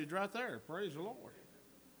Right there. Praise the Lord.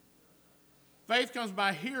 Faith comes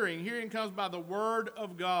by hearing. Hearing comes by the Word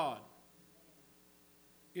of God.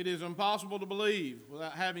 It is impossible to believe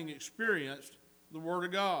without having experienced the Word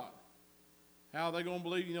of God. How are they going to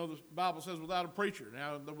believe? You know, the Bible says without a preacher.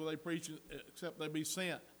 How will they preach except they be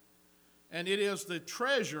sent? And it is the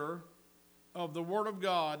treasure of the Word of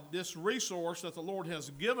God, this resource that the Lord has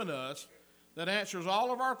given us, that answers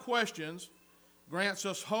all of our questions, grants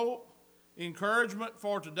us hope, encouragement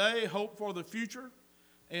for today, hope for the future,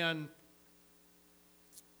 and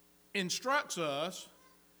instructs us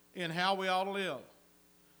in how we ought to live.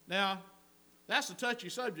 Now, that's a touchy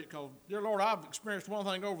subject because, dear Lord, I've experienced one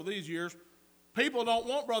thing over these years. People don't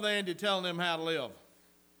want Brother Andy telling them how to live.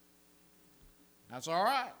 That's all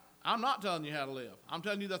right. I'm not telling you how to live. I'm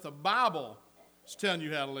telling you that the Bible is telling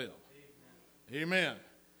you how to live. Amen.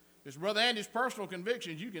 It's Brother Andy's personal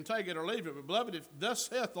convictions. You can take it or leave it. But, beloved, if thus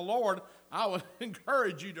saith the Lord, I would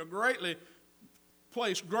encourage you to greatly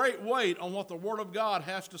place great weight on what the Word of God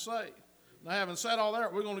has to say. Now, having said all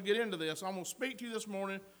that, we're going to get into this. I'm going to speak to you this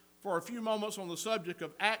morning for a few moments on the subject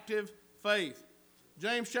of active faith.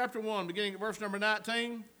 James chapter 1, beginning at verse number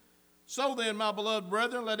 19. So then, my beloved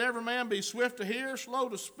brethren, let every man be swift to hear, slow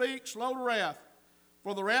to speak, slow to wrath.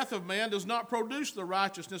 For the wrath of man does not produce the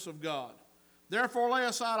righteousness of God. Therefore lay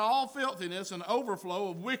aside all filthiness and overflow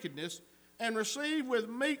of wickedness, and receive with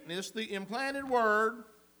meekness the implanted word,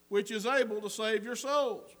 which is able to save your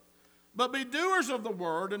souls. But be doers of the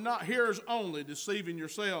word, and not hearers only, deceiving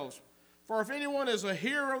yourselves. For if anyone is a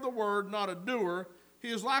hearer of the word, not a doer, he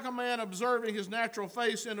is like a man observing his natural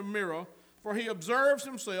face in a mirror. For he observes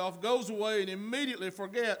himself, goes away, and immediately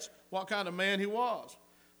forgets what kind of man he was.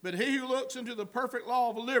 But he who looks into the perfect law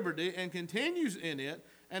of liberty and continues in it,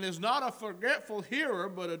 and is not a forgetful hearer,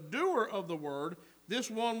 but a doer of the word, this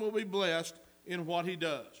one will be blessed in what he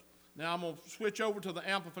does. Now I'm going to switch over to the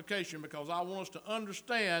amplification because I want us to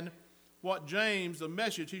understand what James, the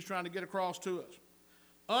message he's trying to get across to us.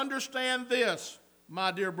 Understand this,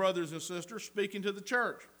 my dear brothers and sisters, speaking to the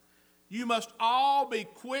church. You must all be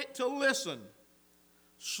quick to listen,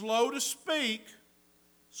 slow to speak,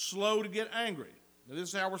 slow to get angry. Now,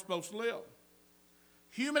 this is how we're supposed to live.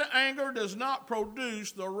 Human anger does not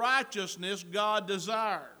produce the righteousness God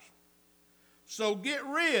desires. So get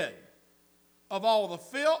rid of all the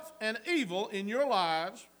filth and evil in your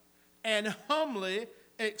lives and humbly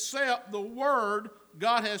accept the word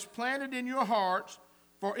God has planted in your hearts,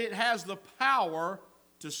 for it has the power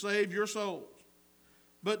to save your souls.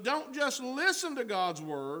 But don't just listen to God's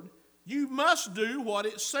word. You must do what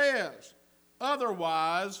it says.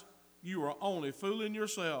 Otherwise, you are only fooling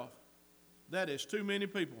yourself. That is too many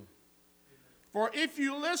people. For if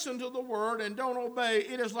you listen to the word and don't obey,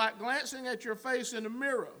 it is like glancing at your face in a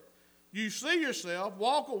mirror. You see yourself,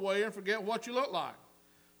 walk away, and forget what you look like.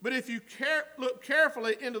 But if you look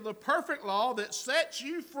carefully into the perfect law that sets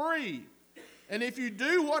you free, and if you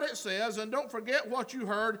do what it says and don't forget what you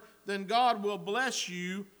heard, then God will bless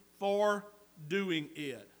you for doing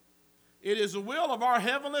it. It is the will of our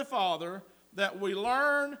Heavenly Father that we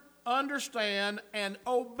learn, understand, and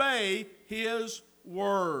obey His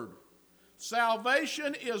word.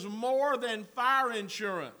 Salvation is more than fire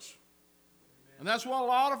insurance. And that's what a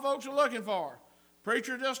lot of folks are looking for.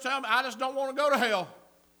 Preacher just tell me, I just don't want to go to hell.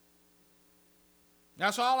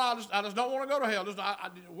 That's all. I just don't want to go to hell.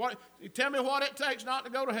 Tell me what it takes not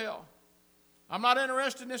to go to hell. I'm not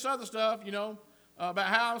interested in this other stuff, about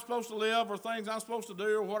how I'm supposed to live or things I'm supposed to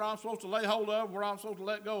do or what I'm supposed to lay hold of, what I'm supposed to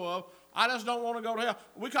let go of. I just don't want to go to hell.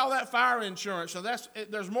 We call that fire insurance. So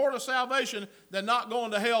there's more to salvation than not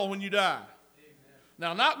going to hell when you die. Amen.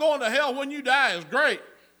 Now, not going to hell when you die is great.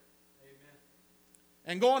 Amen.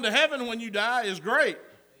 And going to heaven when you die is great. Amen.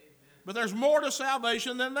 But there's more to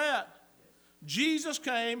salvation than that. Jesus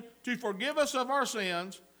came to forgive us of our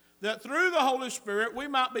sins, that through the Holy Spirit we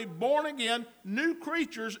might be born again, new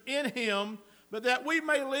creatures in Him, but that we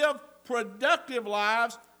may live productive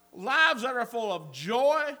lives, lives that are full of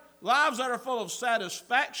joy, lives that are full of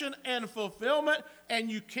satisfaction and fulfillment,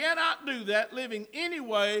 and you cannot do that living any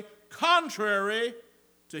way contrary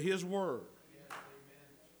to His Word.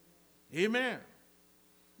 Amen. Amen.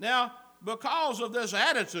 Now, because of this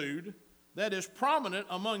attitude that is prominent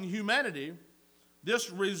among humanity,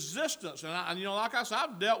 this resistance, and like I said,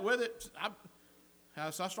 I've dealt with it.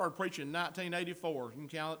 I started preaching in 1984. You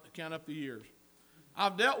can count up the years.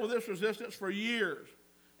 I've dealt with this resistance for years.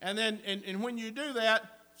 And then, and when you do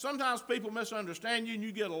that, sometimes people misunderstand you, and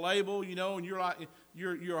you get a label, and you're like,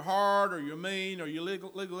 you're hard, or you're mean, or you're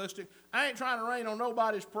legalistic. I ain't trying to rain on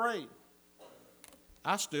nobody's parade.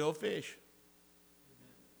 I still fish.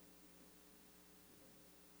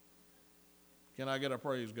 Can I get a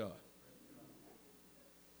praise God?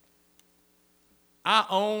 I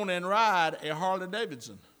own and ride a Harley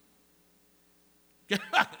Davidson.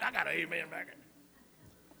 I got an amen back in.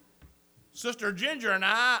 Sister Ginger and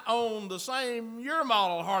I own the same year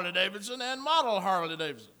model Harley Davidson and model Harley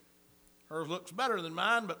Davidson. Hers looks better than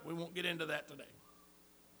mine, but we won't get into that today.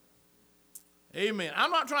 Amen. I'm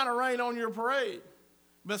not trying to rain on your parade.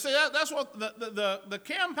 But see, that's what the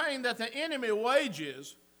campaign that the enemy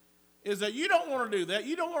wages is that you don't want to do that.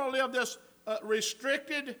 You don't want to live this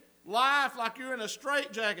restricted life like you're in a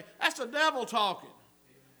straitjacket. That's the devil talking.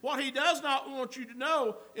 What he does not want you to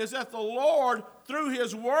know is that the Lord, through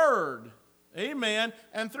his word, amen,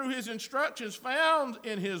 and through his instructions found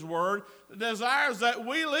in his word, desires that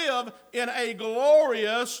we live in a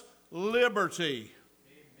glorious liberty.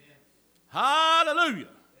 Amen. Hallelujah.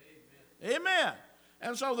 Amen. Amen.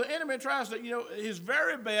 And so the enemy tries to, his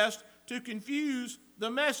very best to confuse the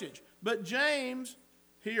message. But James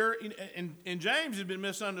here, and James has been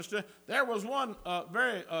misunderstood. There was one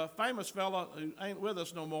very famous fellow who ain't with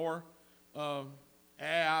us no more. I'll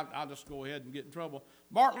just go ahead and get in trouble.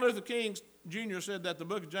 Martin Luther King Jr. said that the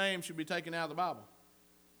book of James should be taken out of the Bible.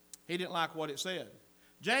 He didn't like what it said.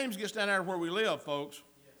 James gets down there where we live, folks.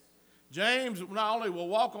 Yes. James not only will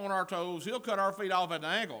walk on our toes, he'll cut our feet off at the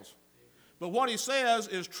ankles. But what he says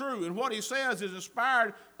is true, and what he says is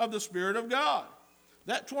inspired of the Spirit of God.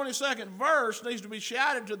 That 22nd verse needs to be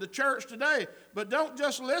shouted to the church today. But don't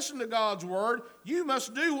just listen to God's word. You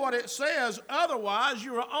must do what it says. Otherwise,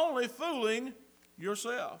 you are only fooling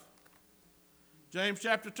yourself. James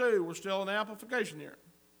chapter 2, we're still in amplification here.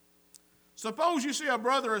 Suppose you see a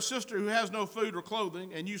brother or sister who has no food or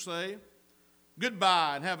clothing, and you say,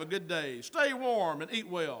 "Goodbye and have a good day. Stay warm and eat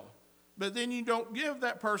well." But then you don't give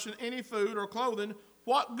that person any food or clothing.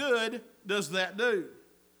 What good does that do?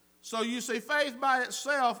 So you see, faith by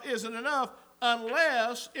itself isn't enough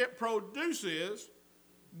unless it produces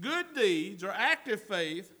good deeds, or active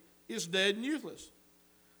faith is dead and useless.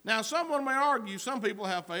 Now, someone may argue some people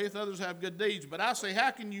have faith, others have good deeds. But I say,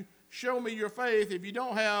 how can you show me your faith if you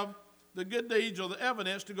don't have the good deeds or the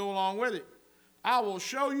evidence to go along with it? I will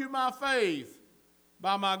show you my faith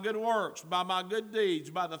by my good works, by my good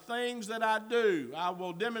deeds, by the things that I do. I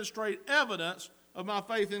will demonstrate evidence of my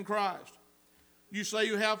faith in Christ. You say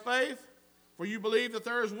you have faith, for you believe that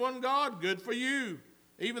there is one God. Good for you.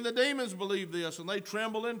 Even the demons believe this, and they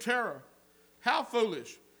tremble in terror. How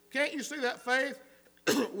foolish. Can't you see that faith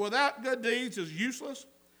without good deeds is useless?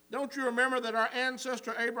 Don't you remember that our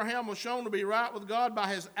ancestor Abraham was shown to be right with God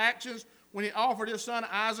by his actions when he offered his son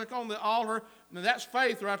Isaac on the altar? Now that's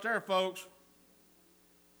faith right there, folks.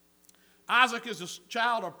 Isaac is a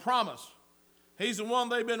child of promise. He's the one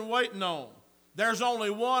they've been waiting on. There's only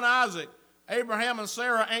one Isaac. Abraham and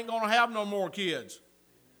Sarah ain't going to have no more kids.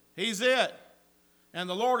 He's it. And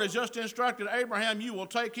the Lord has just instructed Abraham, you will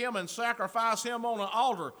take him and sacrifice him on an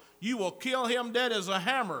altar. You will kill him dead as a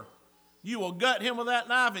hammer. You will gut him with that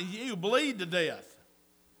knife and you bleed to death.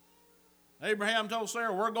 Abraham told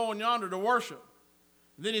Sarah, we're going yonder to worship.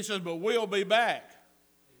 And then he says, but we'll be back.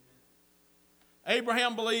 Amen.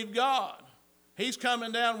 Abraham believed God. He's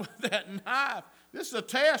coming down with that knife. This is a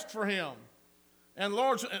test for him. And the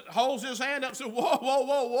Lord holds his hand up and says, whoa, whoa,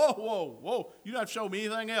 whoa, whoa, whoa, whoa. You don't have to show me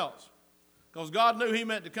anything else. Because God knew he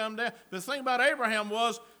meant to come down. But the thing about Abraham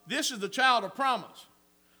was, this is the child of promise.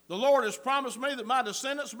 The Lord has promised me that my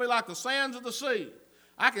descendants will be like the sands of the sea.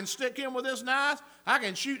 I can stick him with this knife. I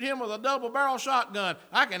can shoot him with a double-barrel shotgun.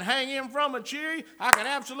 I can hang him from a tree. I can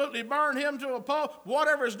absolutely burn him to a pole.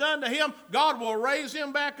 Whatever is done to him, God will raise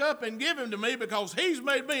him back up and give him to me because he's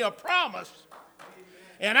made me a promise.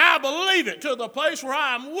 And I believe it to the place where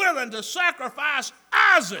I am willing to sacrifice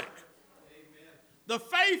Isaac. Amen. The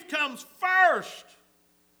faith comes first.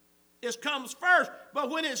 It comes first.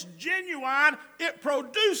 But when it's genuine, it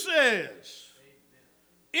produces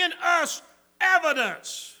in us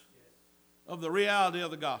evidence of the reality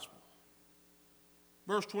of the gospel.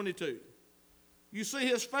 Verse 22. You see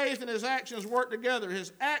his faith and his actions work together.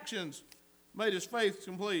 His actions made his faith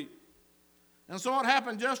complete. And so it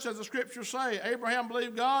happened just as the scriptures say. Abraham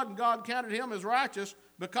believed God, and God counted him as righteous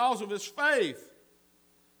because of his faith.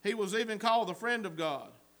 He was even called the friend of God.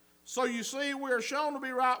 So you see, we are shown to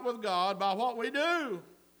be right with God by what we do,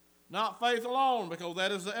 not faith alone, because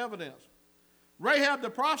that is the evidence. Rahab the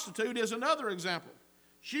prostitute is another example.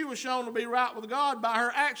 She was shown to be right with God by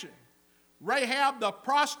her action. Rahab the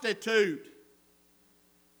prostitute.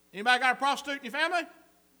 Anybody got a prostitute in your family?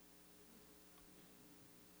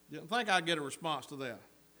 Didn't think I'd get a response to that.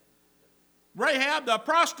 Rahab the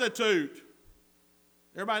prostitute.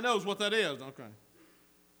 Everybody knows what that is, okay?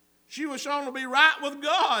 She was shown to be right with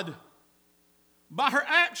God. by her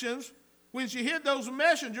actions when she hid those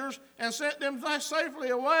messengers and sent them safely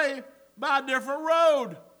away by a different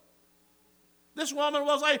road. This woman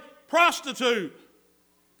was a prostitute.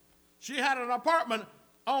 She had an apartment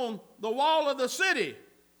on the wall of the city.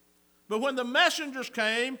 But when the messengers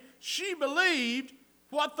came, she believed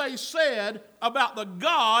what they said about the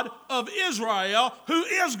God of Israel, who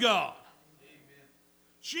is God. Amen.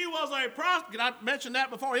 She was a prostitute. I mentioned that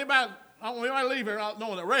before. Anybody leave here not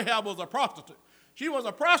knowing that Rahab was a prostitute. She was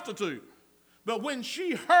a prostitute. But when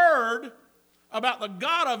she heard about the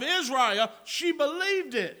God of Israel, she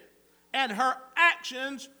believed it. And her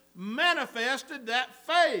actions manifested that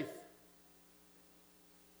faith.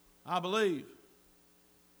 I believe.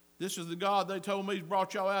 This is the God they told me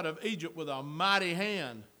brought y'all out of Egypt with a mighty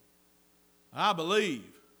hand. I believe.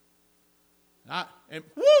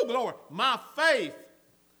 Glory. My faith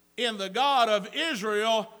in the God of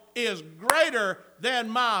Israel is greater than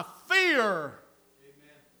my fear.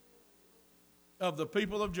 Amen. Of the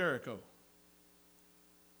people of Jericho.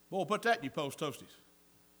 Boy, put that in your post toasties.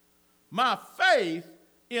 My faith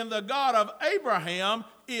in the God of Abraham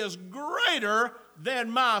is greater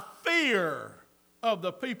than my fear of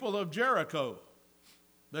the people of Jericho,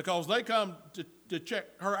 because they come to check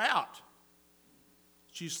her out.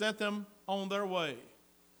 She sent them on their way.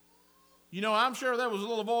 You know, I'm sure there was a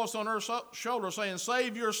little voice on her shoulder saying,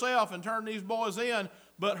 save yourself and turn these boys in,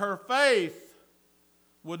 but her faith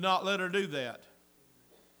would not let her do that.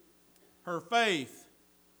 Her faith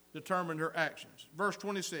determined her actions. Verse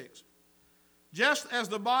 26, just as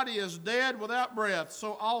the body is dead without breath,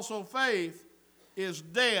 so also faith is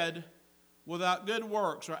dead without good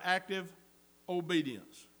works or active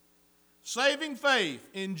obedience. Saving faith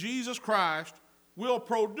in Jesus Christ will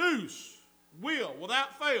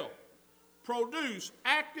without fail, produce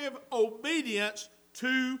active obedience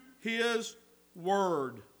to His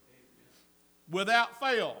Word. Amen. Without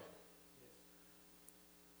fail.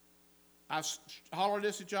 I've hollered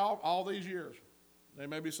this at y'all all these years. There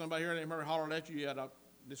may be somebody here that ain't ever hollered at you yet.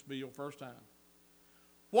 This will be your first time.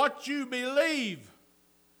 What you believe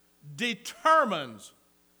determines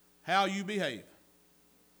how you behave.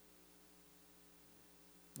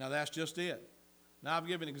 Now that's just it. Now I've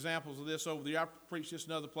given examples of this over the year. I've preached this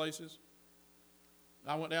in other places.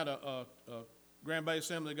 I went down to Grand Bay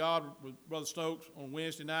Assembly of God with Brother Stokes on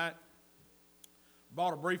Wednesday night.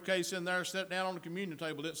 Bought a briefcase in there, sat down on the communion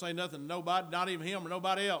table, didn't say nothing to nobody, not even him or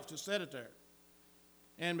nobody else, just set it there.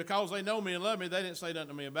 And because they know me and love me, they didn't say nothing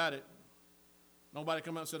to me about it. Nobody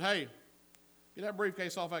come up and said, hey, get that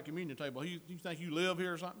briefcase off that communion table. You think you live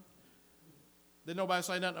here or something? Didn't nobody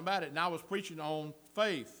say nothing about it. And I was preaching on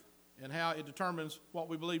faith and how it determines what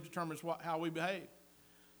we believe determines how we behave.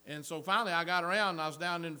 And so finally I got around and I was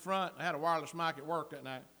down in front. I had a wireless mic at work that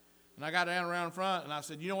night. And I got down around in front and I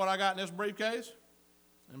said, you know what I got in this briefcase?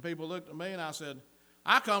 And people looked at me and I said,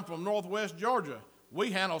 I come from Northwest Georgia.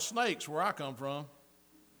 We handle snakes where I come from.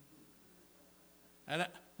 And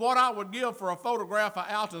what I would give for a photograph of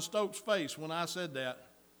Alton Stokes' face when I said that,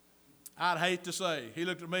 I'd hate to say. He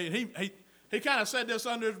looked at me and he kind of said this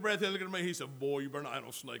under his breath. He looked at me. He said, boy, you better not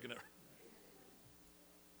handle a snake in there.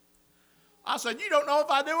 I said, you don't know if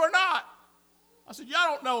I do or not. I said, y'all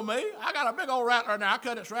don't know me. I got a big old rattler now. I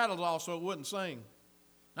cut its rattles off so it wouldn't sing.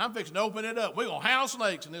 And I'm fixing to open it up. We're going to handle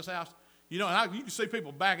snakes in this house. You know, and you can see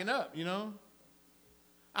people backing up, you know.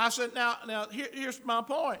 I said, now here's my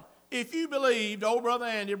point. If you believed old Brother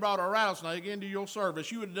Andy brought a rattlesnake into your service,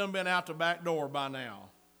 you would have done been out the back door by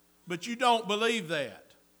now. But you don't believe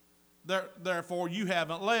that. Therefore, you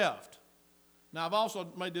haven't left. Now, I've also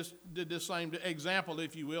did this same example,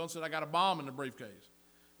 if you will, and said I got a bomb in the briefcase.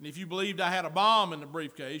 And if you believed I had a bomb in the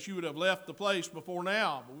briefcase, you would have left the place before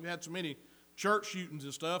now. But we've had so many church shootings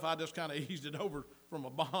and stuff, I just kind of eased it over from a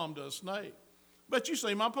bomb to a snake. But you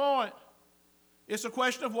see my point. It's a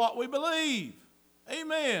question of what we believe.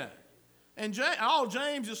 Amen. And all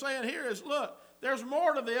James is saying here is, look, there's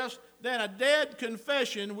more to this than a dead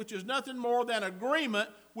confession, which is nothing more than agreement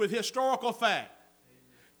with historical fact.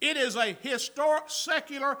 It is a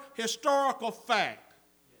secular historical fact.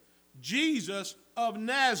 Jesus of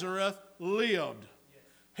Nazareth lived.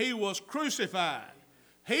 He was crucified.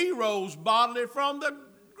 He rose bodily from the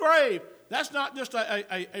grave. That's not just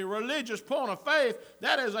a religious point of faith.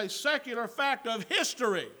 That is a secular fact of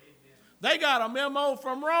history. They got a memo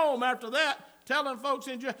from Rome after that telling folks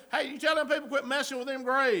in jail, hey, you tell them people quit messing with them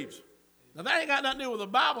graves. Now, that ain't got nothing to do with the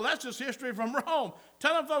Bible. That's just history from Rome.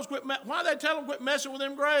 Tell them folks why they tell them quit messing with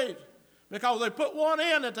them graves? Because they put one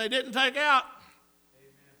in that they didn't take out.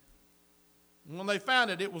 Amen. And when they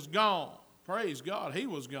found it, it was gone. Praise God, he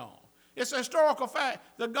was gone. It's a historical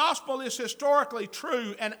fact. The gospel is historically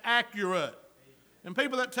true and accurate. And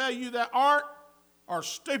people that tell you that aren't are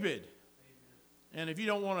stupid. And if you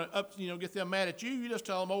don't want to get them mad at you, you just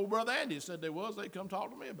tell them old Brother Andy said they was. They come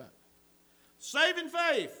talk to me about it. Saving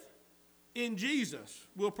faith in Jesus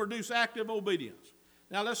will produce active obedience.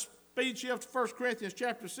 Now let's speed shift to 1 Corinthians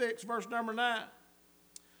chapter 6, verse number 9.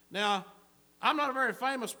 Now, I'm not a very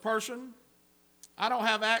famous person. I don't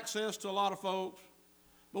have access to a lot of folks.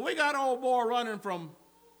 But we got an old boy running from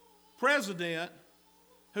president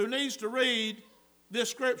who needs to read this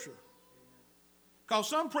scripture. Because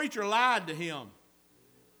some preacher lied to him.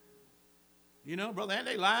 You know, Brother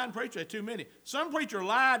Andy, lying preacher, too many. Some preacher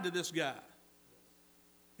lied to this guy.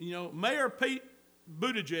 You know, Mayor Pete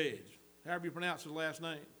Buttigieg, however you pronounce his last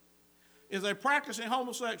name, is a practicing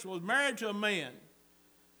homosexual, is married to a man.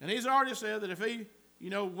 And he's already said that if he,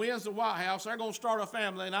 wins the White House, they're going to start a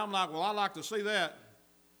family. And I'm like, well, I'd like to see that.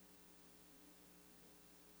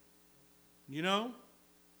 You know?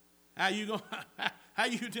 Of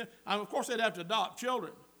course, they'd have to adopt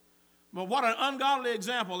children. But what an ungodly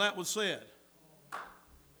example that was set.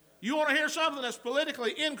 You want to hear something that's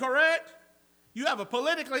politically incorrect? You have a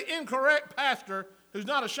politically incorrect pastor who's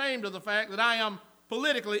not ashamed of the fact that I am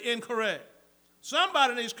politically incorrect.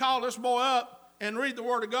 Somebody needs to call this boy up and read the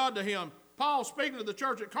Word of God to him. Paul, speaking to the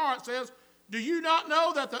church at Corinth, says, do you not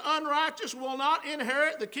know that the unrighteous will not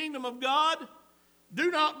inherit the kingdom of God? Do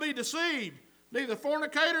not be deceived. Neither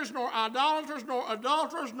fornicators, nor idolaters, nor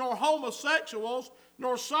adulterers, nor homosexuals,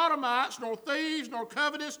 nor sodomites, nor thieves, nor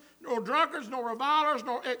covetous, nor drunkards, nor revilers,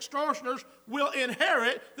 nor extortioners will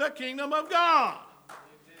inherit the kingdom of God.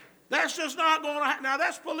 That's just not going to happen. Now,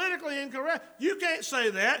 that's politically incorrect. You can't say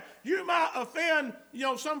that. You might offend,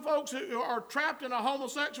 some folks who are trapped in a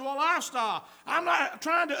homosexual lifestyle. I'm not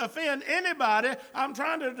trying to offend anybody. I'm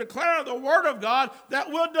trying to declare the Word of God that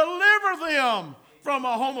will deliver them from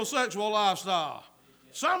a homosexual lifestyle.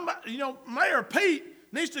 Mayor Pete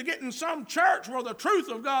needs to get in some church where the truth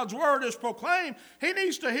of God's Word is proclaimed. He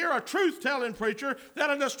needs to hear a truth-telling preacher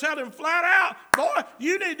that'll just tell him flat out, boy,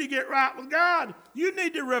 you need to get right with God. You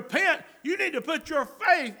need to repent. You need to put your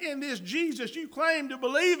faith in this Jesus you claim to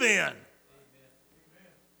believe in. Amen.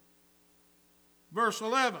 Verse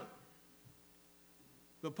 11.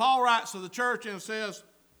 But Paul writes to the church and says,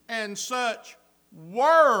 and such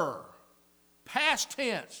were, past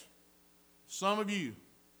tense, some of you.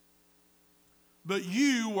 But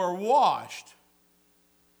you were washed.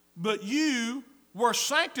 But you were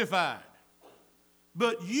sanctified.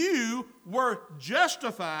 But you were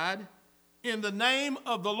justified in the name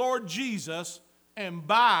of the Lord Jesus and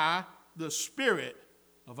by the Spirit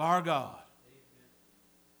of our God.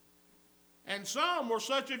 Amen. And some were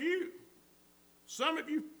such of you. Some of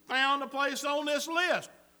you found a place on this list.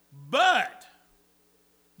 But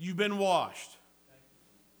you've been washed.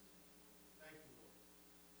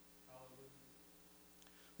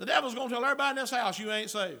 The devil's going to tell everybody in this house you ain't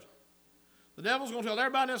saved. The devil's going to tell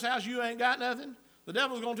everybody in this house you ain't got nothing. The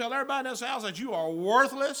devil's going to tell everybody in this house that you are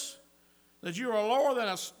worthless, that you are lower than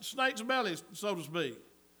a snake's belly, so to speak,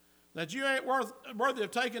 that you ain't worthy of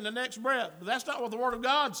taking the next breath. But that's not what the Word of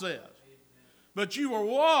God says. Amen. But you were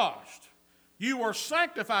washed. You were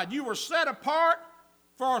sanctified. You were set apart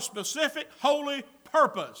for a specific holy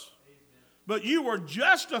purpose. Amen. But you were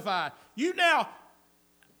justified. You now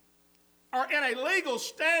are in a legal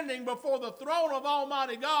standing before the throne of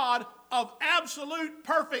Almighty God of absolute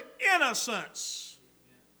perfect innocence.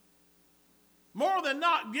 More than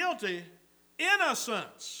not guilty,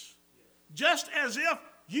 innocence. Just as if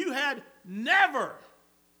you had never.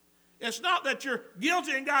 It's not that you're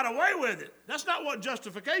guilty and got away with it. That's not what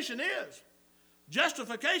justification is.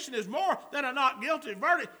 Justification is more than a not guilty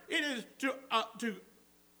verdict. It is to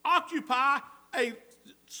occupy a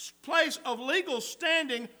place of legal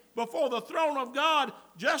standing before the throne of God,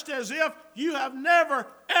 just as if you have never,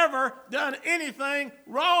 ever done anything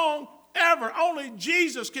wrong, ever. Only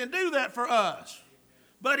Jesus can do that for us.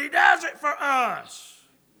 But He does it for us.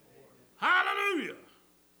 Hallelujah.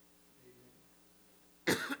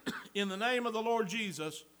 In the name of the Lord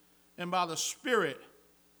Jesus and by the Spirit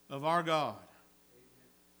of our God.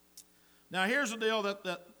 Now, here's the deal that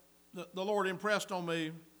the Lord impressed on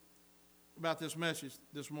me about this message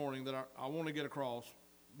this morning that I want to get across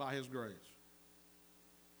by His grace.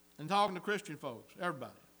 And talking to Christian folks,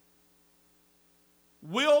 everybody.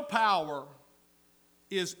 Willpower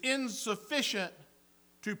is insufficient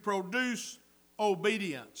to produce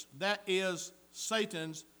obedience. That is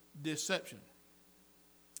Satan's deception.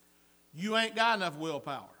 You ain't got enough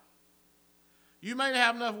willpower. You may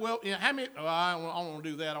have enough how many, I don't want to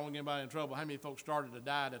do that. I don't want to get anybody in trouble. How many folks started to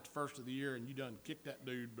diet at the first of the year and you done kicked that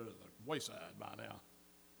dude by the wayside by now?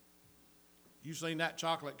 You seen that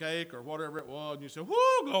chocolate cake or whatever it was, and you said,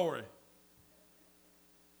 whoo, glory.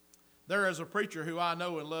 There is a preacher who I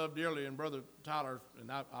know and love dearly, and Brother Tyler,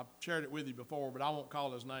 and I've shared it with you before, but I won't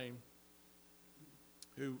call his name,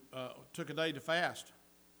 who took a day to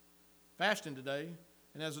fasting today.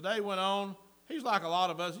 And as the day went on, he's like a lot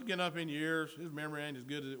of us. He's getting up in years. His memory ain't as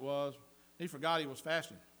good as it was. He forgot he was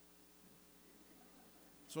fasting.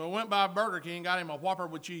 So I went by Burger King, got him a Whopper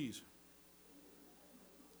with cheese.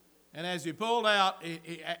 And as he pulled out,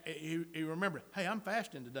 he remembered, hey, I'm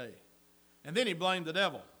fasting today. And then he blamed the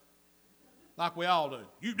devil, like we all do.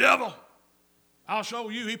 You devil, I'll show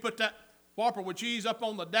you. He put that Whopper with cheese up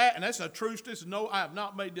on the dash, and that's a truth. No, I have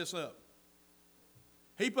not made this up.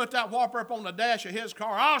 He put that Whopper up on the dash of his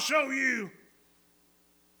car. I'll show you.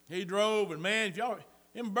 He drove, and man, if y'all,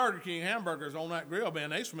 them Burger King hamburgers on that grill,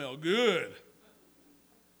 man, they smell good.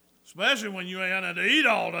 Especially when you ain't had to eat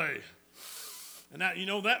all day. And that,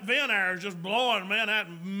 that vent air is just blowing, man,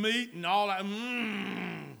 that meat and all that.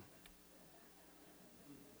 And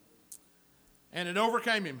it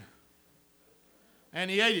overcame him.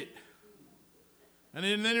 And he ate it. And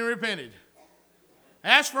then he repented.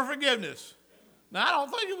 Asked for forgiveness. Now, I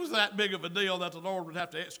don't think it was that big of a deal that the Lord would have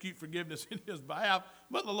to execute forgiveness in his behalf.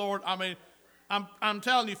 But the Lord, I'm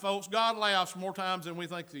telling you folks, God laughs more times than we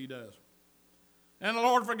think he does. And the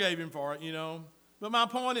Lord forgave him for it, But my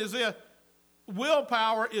point is this.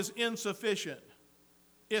 Willpower is insufficient.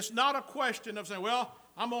 It's not a question of saying, well,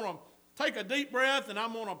 I'm going to take a deep breath and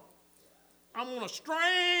I'm going to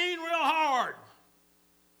strain real hard.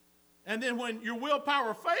 And then when your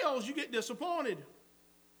willpower fails, you get disappointed.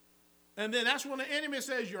 And then that's when the enemy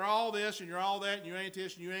says you're all this and you're all that and you ain't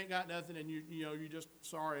this and you ain't got nothing and you're just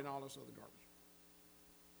sorry and all this other garbage.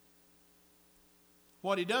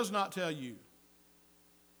 What he does not tell you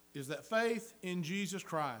is that faith in Jesus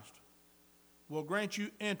Christ will grant you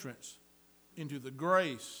entrance into the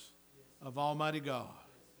grace of Almighty God.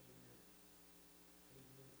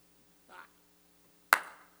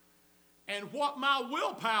 And what my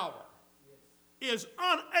willpower is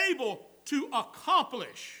unable to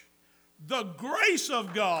accomplish, the grace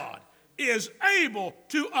of God is able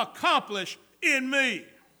to accomplish in me.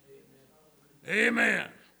 Amen.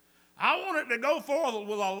 I want it to go forward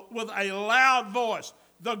with a loud voice.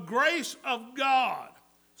 The grace of God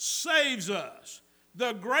saves us.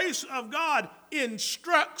 The grace of God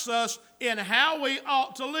instructs us in how we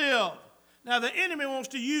ought to live. Now, the enemy wants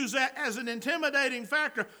to use that as an intimidating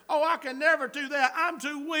factor. Oh, I can never do that. I'm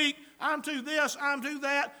too weak. I'm too this. I'm too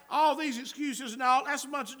that. All these excuses and all. That's a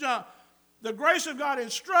bunch of junk. The grace of God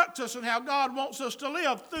instructs us in how God wants us to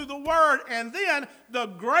live through the Word. And then the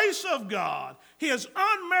grace of God, His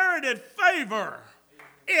unmerited favor,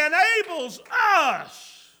 enables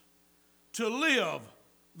us to live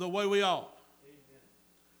the way we ought.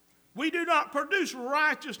 We do not produce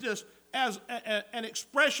righteousness as an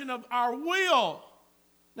expression of our will.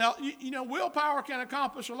 Now, willpower can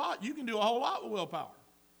accomplish a lot. You can do a whole lot with willpower.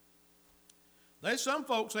 Some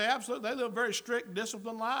folks say absolutely, they live very strict,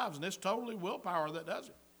 disciplined lives, and it's totally willpower that does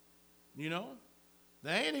it.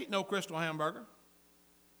 They ain't eating no Crystal hamburger.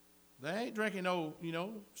 They ain't drinking no,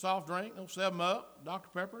 soft drink, no 7-Up, Dr.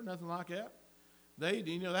 Pepper, nothing like that. They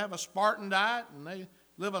have a Spartan diet, and they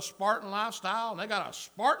live a Spartan lifestyle, and they got a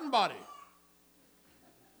Spartan body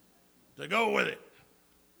to go with it.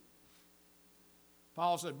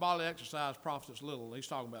 Paul said bodily exercise profits little. He's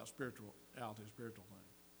talking about spirituality, spiritual things.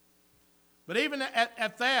 But even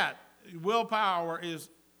at that, willpower is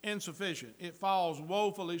insufficient. It falls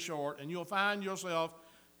woefully short, and you'll find yourself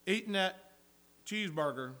eating that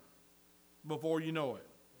cheeseburger before you know it.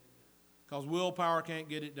 Because willpower can't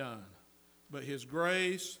get it done. But His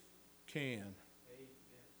grace can.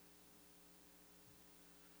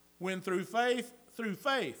 When through faith,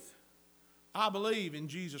 I believe in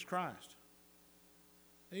Jesus Christ.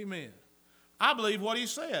 Amen. I believe what He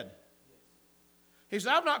said. He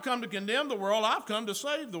said, I've not come to condemn the world, I've come to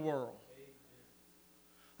save the world.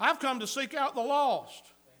 I've come to seek out the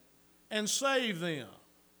lost and save them.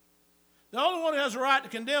 The only one who has a right to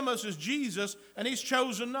condemn us is Jesus, and He's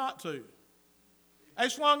chosen not to. They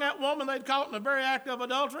slung that woman they'd caught in the very act of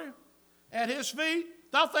adultery at His feet,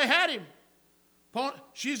 thought they had Him.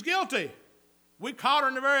 She's guilty. We caught her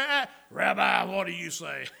in the very act. Rabbi, what do you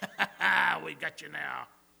say? We got you now.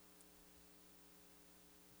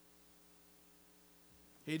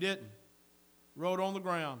 He didn't. Wrote on the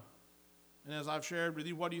ground. And as I've shared with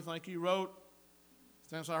you, what do you think he wrote?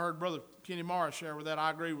 Since I heard Brother Kenny Morris share with that,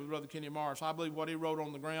 I agree with Brother Kenny Morris. I believe what he wrote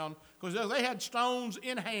on the ground, because they had stones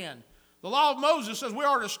in hand. The law of Moses says we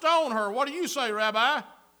are to stone her. What do you say, Rabbi?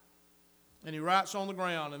 And he writes on the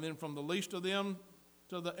ground, and then from the least of them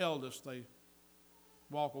to the eldest, they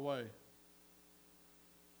walk away.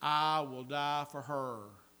 I will die for her.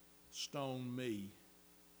 Stone me.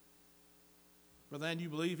 Brother Andy, you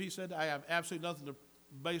believe he said that? I have absolutely nothing to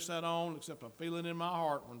base that on except a feeling in my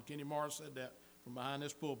heart when Kenny Morris said that from behind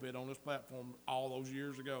this pulpit on this platform all those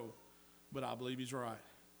years ago. But I believe he's right.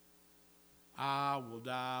 I will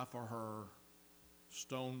die for her.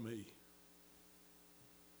 Stone me.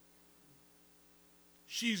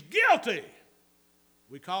 She's guilty.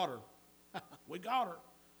 We caught her. We got her.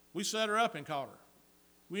 We set her up and caught her.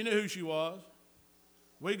 We knew who she was.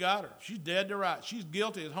 We got her. She's dead to rights. She's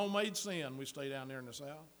guilty of homemade sin. We stay down there in the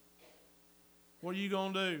South. What are you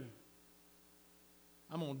going to do?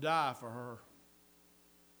 I'm going to die for her.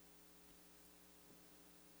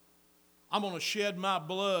 I'm going to shed my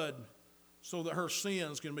blood so that her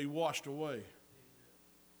sins can be washed away.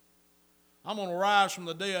 I'm going to rise from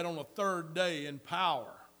the dead on the third day in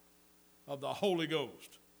power of the Holy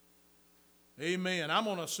Ghost. Amen. I'm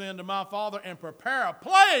going to ascend to my Father and prepare a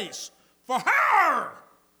place for her.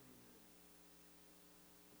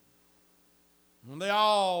 When they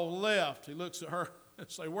all left, he looks at her and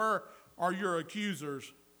says, where are your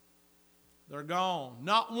accusers? They're gone.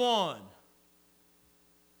 Not one.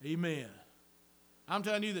 Amen. I'm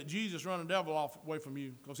telling you that Jesus run the devil away from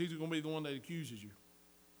you because he's going to be the one that accuses you.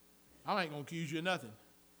 I ain't going to accuse you of nothing.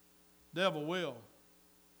 Devil will.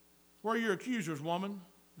 Where are your accusers, woman?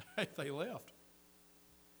 They left.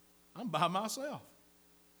 I'm by myself.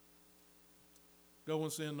 Go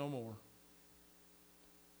and sin no more.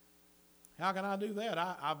 How can I do that?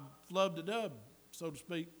 I've flubbed the dub, so to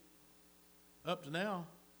speak, up to now.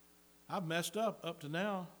 I've messed up to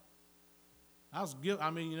now.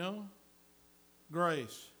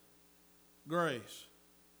 Grace. Grace.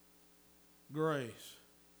 Grace.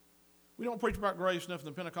 We don't preach about grace enough in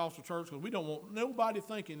the Pentecostal church because we don't want nobody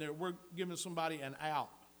thinking that we're giving somebody an out.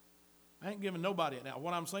 I ain't giving nobody an out.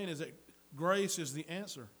 What I'm saying is that grace is the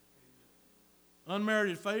answer. Amen.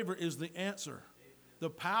 Unmerited favor is the answer. Amen.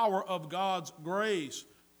 The power of God's grace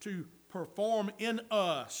to perform in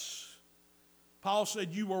us. Paul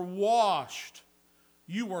said you were washed.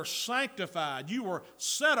 You were sanctified. You were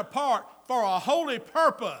set apart for a holy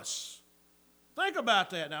purpose. Think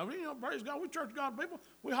about that now. Praise God, we Church of God people,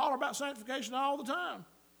 we holler about sanctification all the time.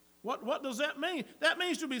 What does that mean? That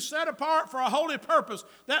means to be set apart for a holy purpose.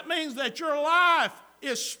 That means that your life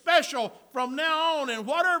is special from now on, and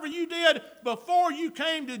whatever you did before you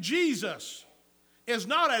came to Jesus is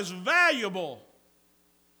not as valuable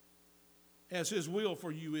as His will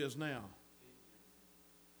for you is now.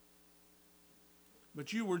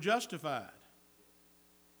 But you were justified.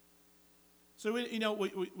 So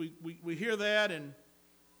we hear that, and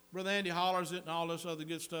Brother Andy hollers it and all this other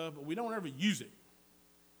good stuff, but we don't ever use it.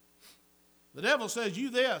 The devil says you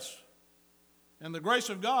this, and the grace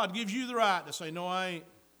of God gives you the right to say, no, I ain't.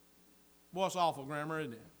 Boy, it's awful grammar,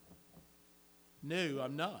 isn't it? No,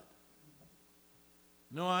 I'm not.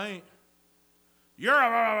 No, I ain't. You're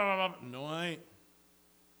a... No, I ain't.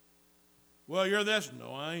 Well, you're this.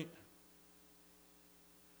 No, I ain't.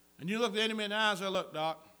 And you look the enemy in the eye and say, look,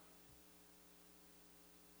 Doc,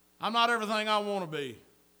 I'm not everything I want to be,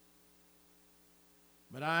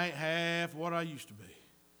 but I ain't half what I used to be.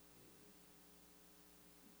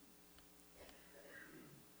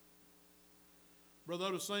 Brother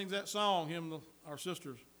Otis sings that song, him and our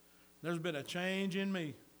sisters. There's been a change in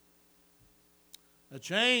me. A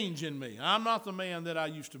change in me. I'm not the man that I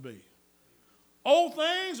used to be. Old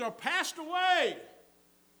things are passed away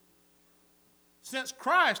since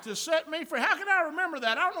Christ has set me free. How can I remember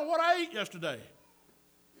that? I don't know what I ate yesterday.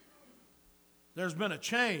 There's been a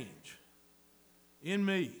change in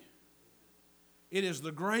me. It is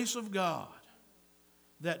the grace of God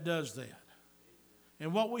that does that.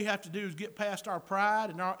 And what we have to do is get past our pride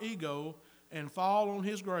and our ego and fall on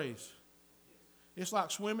His grace. It's like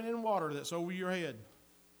swimming in water that's over your head.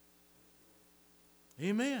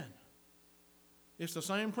 Amen. It's the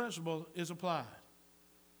same principle is applied.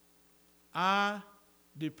 I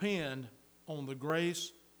depend on the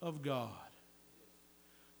grace of God.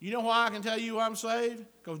 You know why I can tell you I'm saved?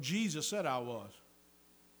 Because Jesus said I was.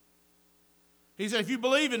 He said, if you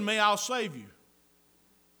believe in me, I'll save you.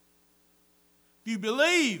 If you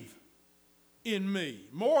believe in me,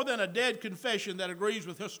 more than a dead confession that agrees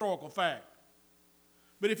with historical fact.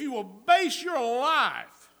 But if you will base your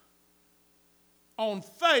life on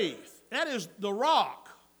faith, that is the rock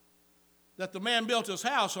that the man built his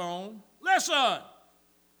house on. Listen.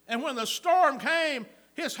 And when the storm came,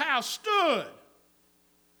 his house stood.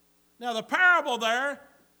 Now the parable there,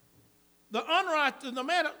 the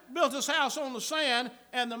man that built his house on the sand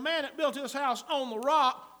and the man that built his house on the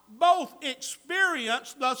rock both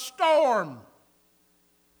experienced the storm.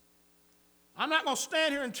 I'm not going to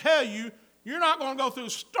stand here and tell you you're not going to go through a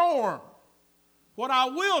storm. What I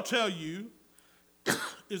will tell you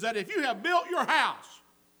is that if you have built your house,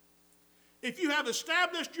 if you have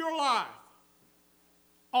established your life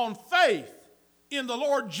on faith in the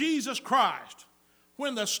Lord Jesus Christ,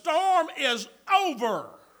 when the storm is over,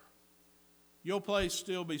 your place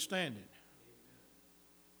still be standing.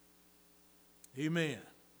 Amen.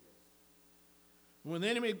 When the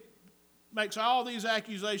enemy makes all these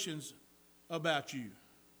accusations about you,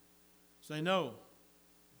 say no.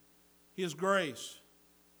 His grace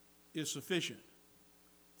is sufficient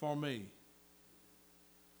for me.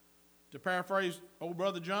 To paraphrase old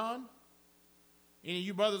Brother John, any of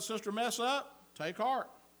you brother and sister mess up, take heart.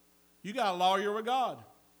 You got a lawyer with God,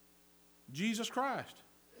 Jesus Christ.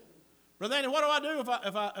 Brother Andy, what do I do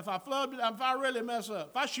if I flub it, if I really mess up?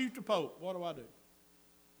 If I shoot the Pope, what do I do?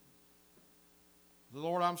 The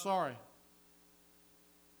Lord, I'm sorry.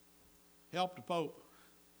 Help the Pope.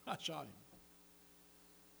 I shot him.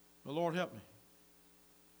 The Lord, help me.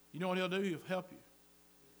 You know what he'll do? He'll help you.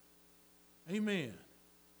 Amen.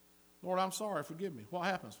 Lord, I'm sorry. Forgive me. What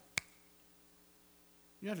happens?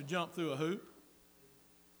 You have to jump through a hoop.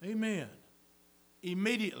 Amen.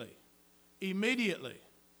 Immediately. Immediately.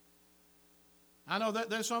 I know that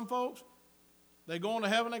there's some folks, they go into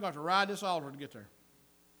heaven, they got to ride this altar to get there.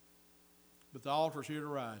 But the altar's here to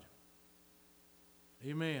ride.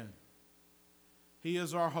 Amen. He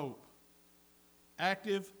is our hope.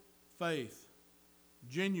 Active faith,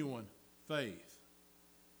 genuine faith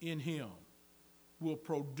in Him will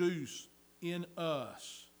produce in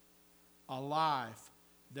us a life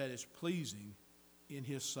that is pleasing in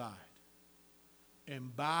His sight.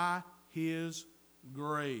 And by His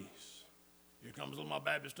grace, here comes my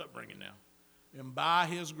Baptist upbringing now. And by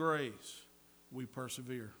His grace, we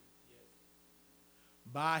persevere. Yes.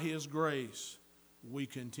 By His grace, we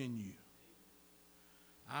continue.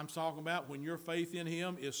 I'm talking about when your faith in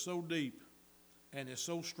Him is so deep and is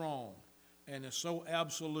so strong and is so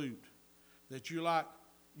absolute that you're like,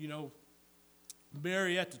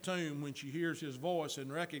 Mary at the tomb when she hears His voice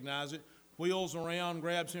and recognizes it, wheels around,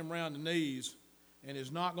 grabs Him around the knees, and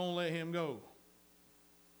is not going to let Him go.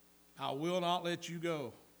 I will not let you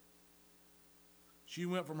go. She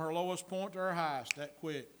went from her lowest point to her highest that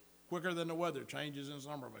quick, quicker than the weather changes in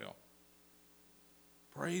Somerville.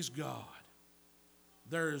 Praise God.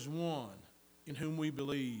 There is one in whom we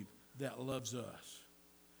believe that loves us.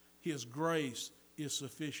 His grace is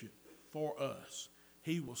sufficient for us.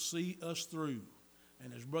 He will see us through.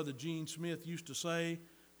 And as Brother Gene Smith used to say,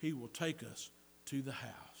 He will take us to the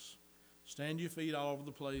house. Stand your feet all over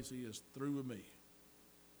the place. He is through with me.